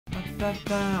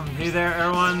Hey there,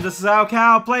 everyone. This is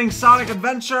raocow playing Sonic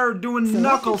Adventure, doing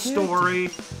Knuckles Story.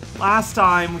 Last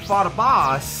time we fought a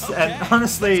boss, and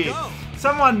honestly,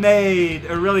 someone made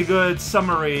a really good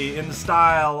summary in the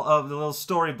style of the little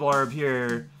story blurb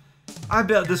here. I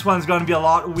bet this one's going to be a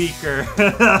lot weaker.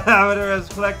 I was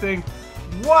collecting.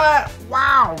 What?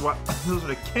 Wow! Those are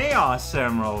the Chaos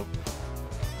Emerald.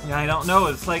 Yeah, I don't know.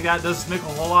 It's like that doesn't make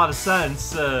a whole lot of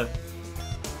sense. It's a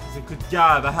good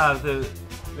job. I have the.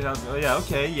 Yeah,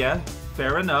 okay, yeah.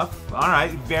 Fair enough.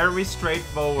 Alright, very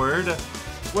straightforward.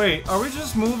 Wait, are we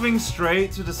just moving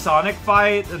straight to the Sonic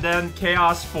fight and then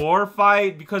Chaos 4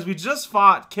 fight? Because we just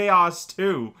fought Chaos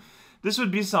 2. This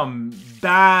would be some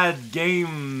bad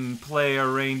gameplay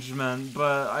arrangement,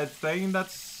 but I think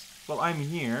that's... Well, I'm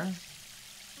here.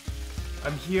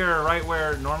 I'm here right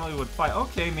where it normally would fight.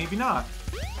 Okay, maybe not.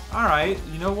 Alright,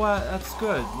 you know what? That's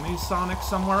good. Maybe Sonic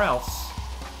somewhere else.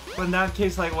 But in that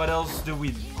case, like, what else do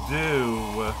we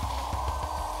do?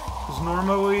 Because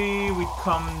normally we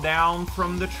come down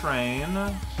from the train.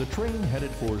 The train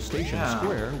headed for Station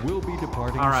Square will be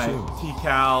departing soon. Alright,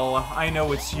 T-Cal, I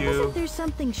know it's you. Isn't there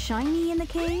something shiny in the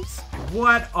caves?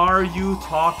 What are you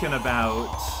talking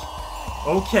about?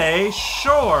 Okay,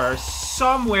 sure,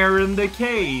 somewhere in the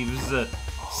caves.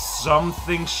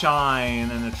 Something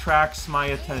shine and attracts my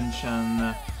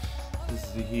attention.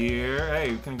 This is here. Hey,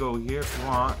 you can go here if you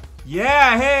want.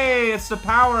 Yeah, hey, it's the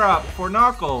power-up for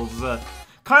Knuckles.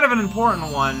 Kind of an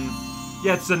important one.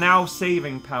 Yeah, it's a now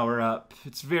saving power-up.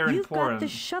 It's very important. You've got the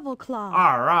shovel claw.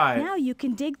 Alright. Now you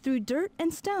can dig through dirt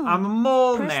and stone. I'm a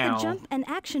mole Press now. the jump and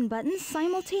action buttons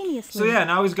simultaneously. So yeah,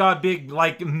 now he's got big,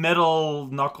 like, metal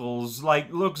Knuckles.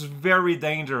 Like, looks very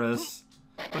dangerous.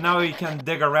 But now he can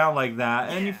dig around like that,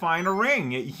 and you find a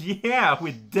ring. Yeah,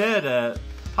 we did it.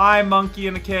 Hi, monkey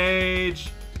in a cage.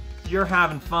 You're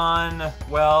having fun.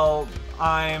 Well,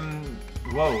 I'm...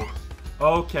 Whoa.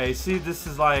 Okay, see, this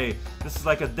is like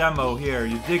a demo here.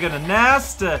 You dig in a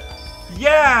nest.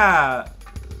 Yeah!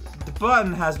 The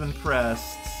button has been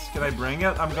pressed. Can I bring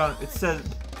it? I'm gonna... It says...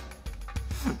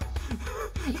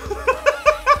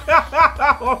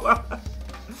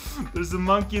 There's a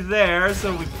monkey there,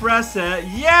 so we press it.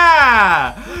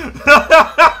 Yeah!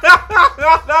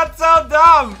 That's so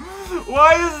dumb!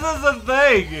 Why is this a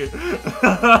thing?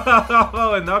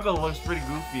 Oh, and Knuckles looks pretty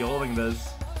goofy holding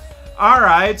this.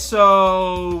 Alright,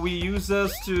 so we use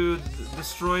this to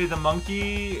destroy the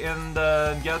monkey and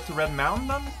get to Red Mountain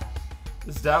then?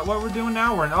 Is that what we're doing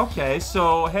now? Okay,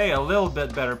 so hey, a little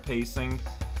bit better pacing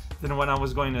than what I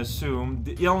was going to assume.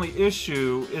 The only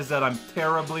issue is that I'm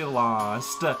terribly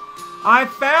lost. I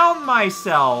found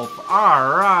myself!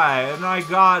 Alright, and I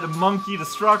got a monkey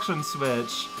destruction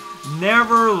switch.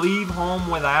 Never leave home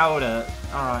without it.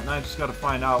 Alright, now I just gotta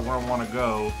find out where I want to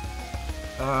go.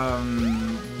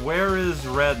 Where is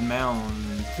Red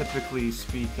Mountain, typically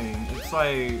speaking? It's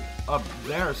like up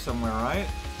there somewhere, right?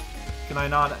 Can I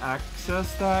not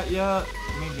access that yet?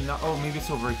 Maybe not. Oh, maybe it's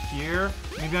over here?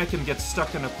 Maybe I can get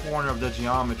stuck in a corner of the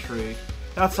geometry.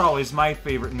 That's always my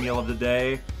favorite meal of the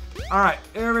day. Alright,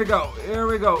 here we go. Here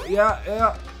we go.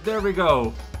 Yeah, there we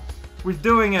go. We're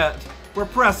doing it. We're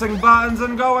pressing buttons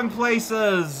and going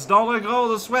places. Don't let go of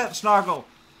the switch, Knuckle.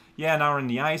 Yeah, now we're in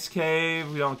the ice cave.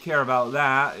 We don't care about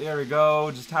that. Here we go.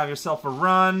 Just have yourself a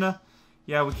run.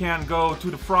 Yeah, we can't go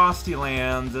to the Frosty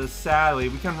Land, sadly.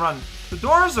 We can run. The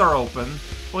doors are open.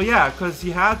 Well, yeah, because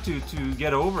he had to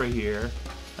get over here.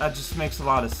 That just makes a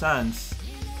lot of sense.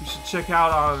 We should check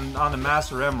out on the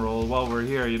Master Emerald while we're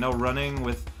here. You know, running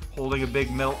with holding a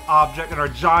big metal object in our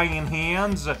giant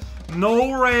hands.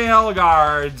 No rail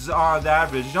guards on that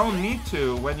bridge. You don't need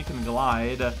to when you can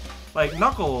glide. Like,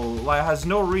 Knuckle has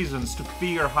no reasons to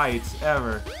fear heights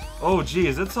ever. Oh,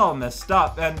 geez, it's all messed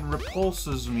up and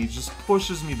repulses me, just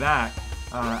pushes me back.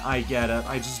 I get it.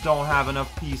 I just don't have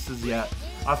enough pieces yet.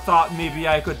 I thought maybe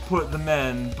I could put them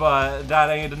in, but that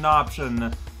ain't an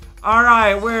option.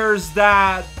 Alright, where's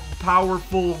that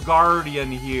powerful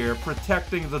guardian here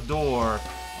protecting the door?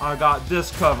 I got this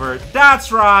covered.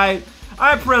 That's right!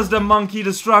 I pressed the monkey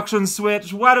destruction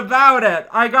switch. What about it?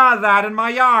 I got that in my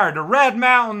yard. Red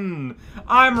Mountain.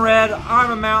 I'm red.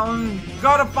 I'm a mountain.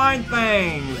 Gotta find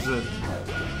things.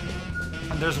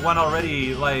 And there's one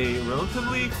already, like,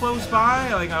 relatively close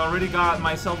by. Like, I already got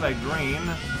myself that green.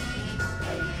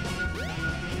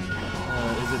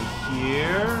 Is it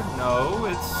here? No,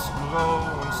 it's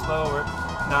going slower.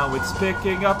 Now it's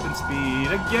picking up in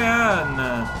speed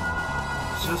again.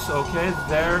 Just okay,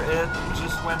 there it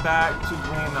just went back to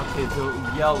green. Okay,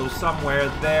 to yellow somewhere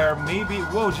there, maybe.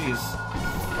 Whoa, jeez.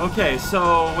 Okay,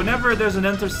 so whenever there's an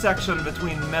intersection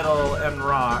between metal and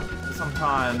rock,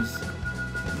 sometimes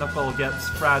Knuckle gets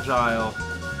fragile.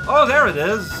 Oh, there it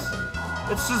is.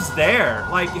 It's just there,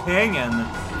 like hanging.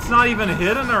 It's not even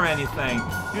hidden or anything.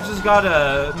 You just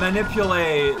gotta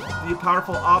manipulate the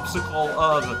powerful obstacle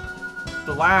of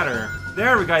the ladder.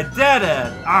 There we go, I did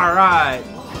it! Alright,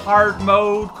 hard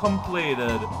mode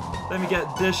completed. Let me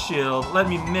get this shield, let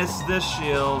me miss this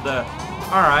shield.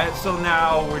 Alright, so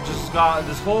now we're just got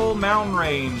this whole mountain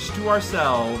range to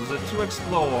ourselves to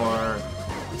explore.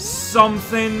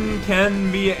 Something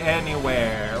can be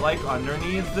anywhere, like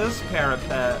underneath this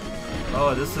parapet.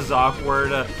 Oh, this is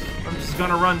awkward. I'm just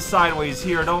gonna run sideways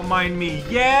here, don't mind me.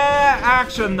 Yeah,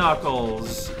 action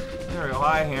Knuckles! There we go,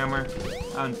 hi Hammer.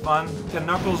 Having fun. Can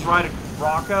Knuckles ride a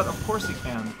rocket? Of course he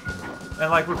can. And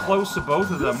like, we're close to both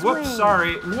of them. Whoops,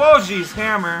 sorry. Whoa, geez,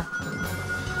 Hammer!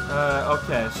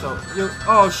 Okay, so you.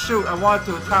 Oh shoot! I wanted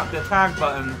to tap the attack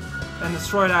button and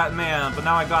destroy that man, but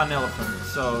now I got an elephant,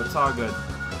 so it's all good.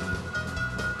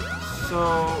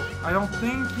 So I don't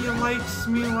think he likes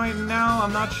me right now.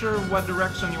 I'm not sure what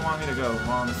direction you want me to go,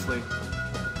 honestly.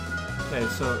 Okay,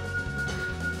 so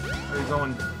are you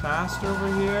going fast over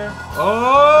here?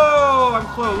 Oh, I'm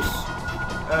close.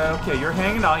 Okay, you're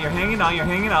hanging on. You're hanging on. You're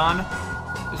hanging on.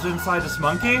 Is it inside this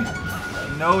monkey?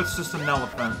 No, it's just an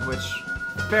elephant, which.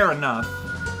 Fair enough.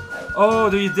 Oh,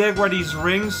 do you dig where these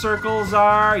ring circles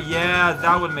are? Yeah,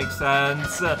 that would make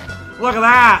sense. Look at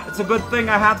that! It's a good thing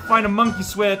I had to find a monkey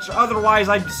switch, otherwise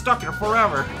I'd be stuck here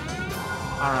forever.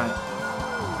 Alright.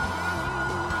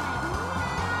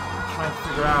 Trying to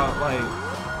figure out, like,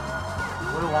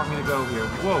 where do you want me to go here?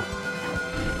 Whoa.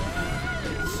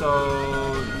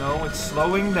 So, no, it's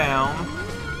slowing down.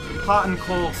 Hot and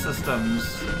cold systems.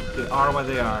 They are what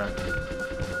they are.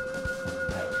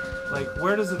 Like,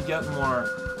 where does it get more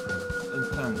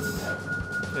intense?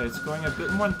 Okay, it's going a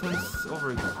bit more intense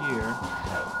over here.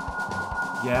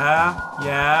 Yeah.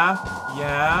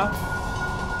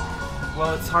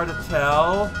 Well, it's hard to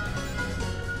tell.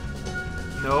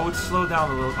 No, it's slowed down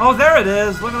a little. Oh, there it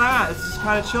is! Look at that! It's just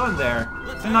kind of chilling there.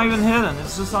 It's not even hidden.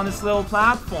 It's just on this little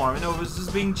platform. You know, it was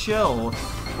just being chill.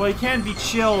 Well, you can't be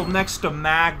chill next to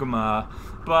magma,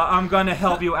 but I'm gonna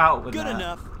help you out with that. Good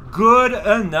enough. Good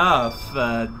enough.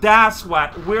 That's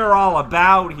what we're all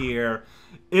about here.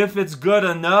 If it's good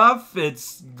enough,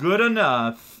 it's good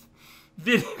enough.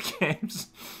 Video games.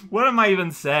 What am I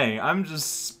even saying? I'm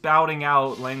just spouting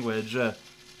out language.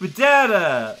 We did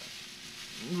it!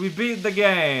 We beat the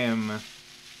game.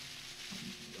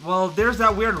 Well, there's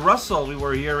that weird rustle we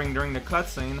were hearing during the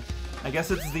cutscene. I guess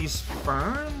it's these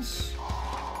ferns?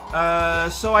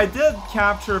 So I did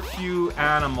capture a few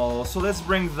animals, so let's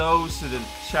bring those to the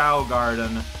Chao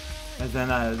Garden. And then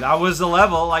that was the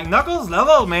level. Like, Knuckles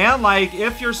level, man. Like,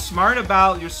 if you're smart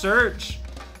about your search,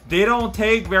 they don't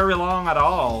take very long at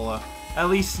all. At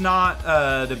least not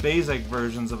the basic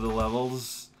versions of the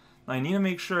levels. I need to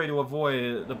make sure to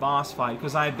avoid the boss fight,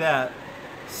 because I bet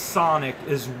Sonic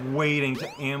is waiting to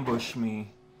ambush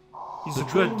me. He's a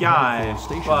good guy,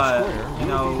 but, you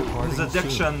know, his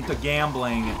addiction to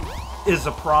gambling is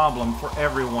a problem for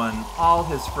everyone, all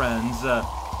his friends.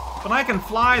 When I can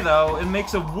fly, though, it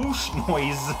makes a whoosh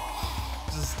noise.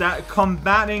 Just that,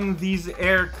 combating these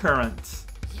air currents.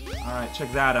 Alright,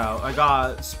 check that out. I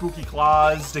got spooky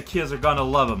claws. The kids are gonna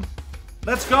love them.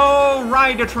 Let's go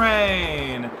ride the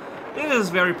train! It is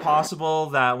very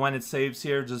possible that when it saves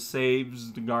here, it just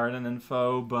saves the garden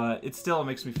info, but it still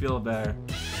makes me feel better.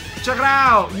 Check it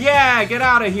out! Yeah, get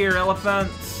out of here,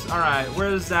 elephants! Alright,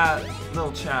 where's that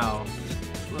little Chao?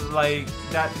 Like,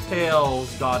 that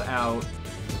tail's got out.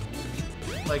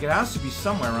 Like, it has to be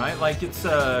somewhere, right? Like, it's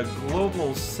a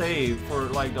global save for,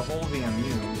 like, the whole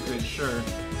VMU. Okay, sure.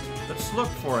 Let's look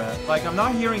for it. Like, I'm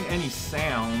not hearing any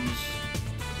sounds.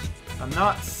 I'm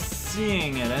not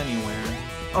seeing it anywhere.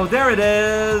 Oh, there it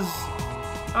is!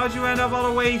 How'd you end up all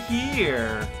the way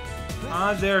here?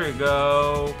 Ah, there you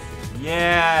go.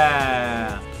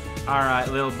 Yeah! Alright,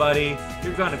 little buddy.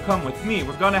 You're gonna come with me.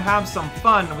 We're gonna have some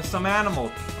fun with some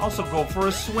animal. Also go for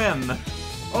a swim.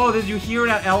 Oh, did you hear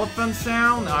that elephant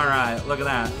sound? Alright, look at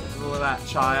that. Look at that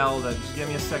child. Just give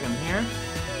me a second here.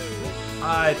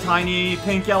 Alright, tiny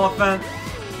pink elephant.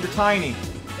 You're tiny.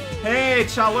 Hey,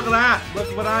 child, look at that.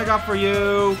 Look what I got for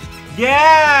you.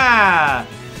 Yeah!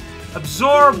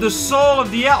 Absorb the soul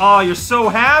of the oh, you're so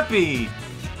happy.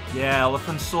 Yeah,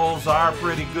 elephant souls are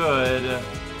pretty good.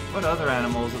 What other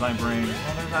animals did I bring?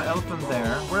 Oh, there's that elephant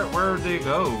there. Where did they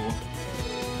go?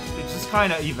 They just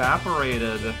kind of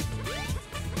evaporated.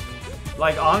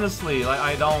 Like, honestly, like,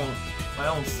 I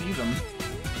don't see them.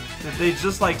 Did they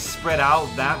just, like, spread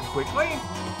out that quickly?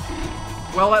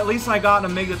 Well, at least I got to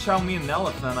make the Chao me an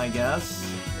elephant, I guess.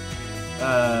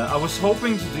 I was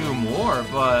hoping to do more,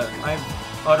 but I've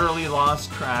utterly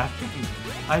lost track.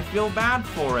 I feel bad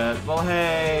for it. Well,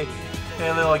 hey,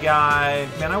 little guy.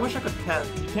 Man, I wish I could pet.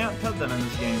 You can't pet them in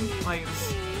this game. Like,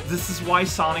 this is why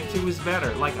Sonic 2 is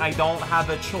better. Like, I don't have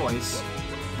a choice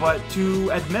but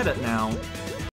to admit it now.